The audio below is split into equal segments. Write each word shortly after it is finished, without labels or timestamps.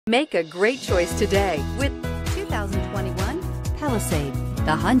Make a great choice today with 2021 Palisade.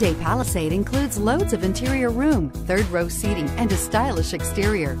 The Hyundai Palisade includes loads of interior room, third-row seating, and a stylish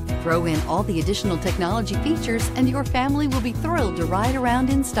exterior. Throw in all the additional technology features and your family will be thrilled to ride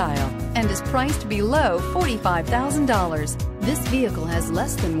around in style, and is priced below $45,000. This vehicle has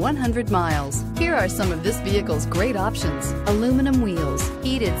less than 100 miles. Here are some of this vehicle's great options: aluminum wheels,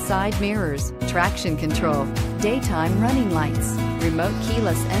 heated side mirrors, traction control, daytime running lights, remote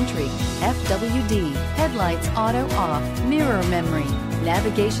keyless entry, FWD, headlights auto off, mirror memory,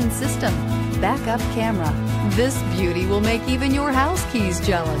 navigation system, backup camera. This beauty will make even your house keys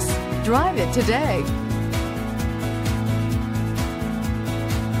jealous. Drive it today.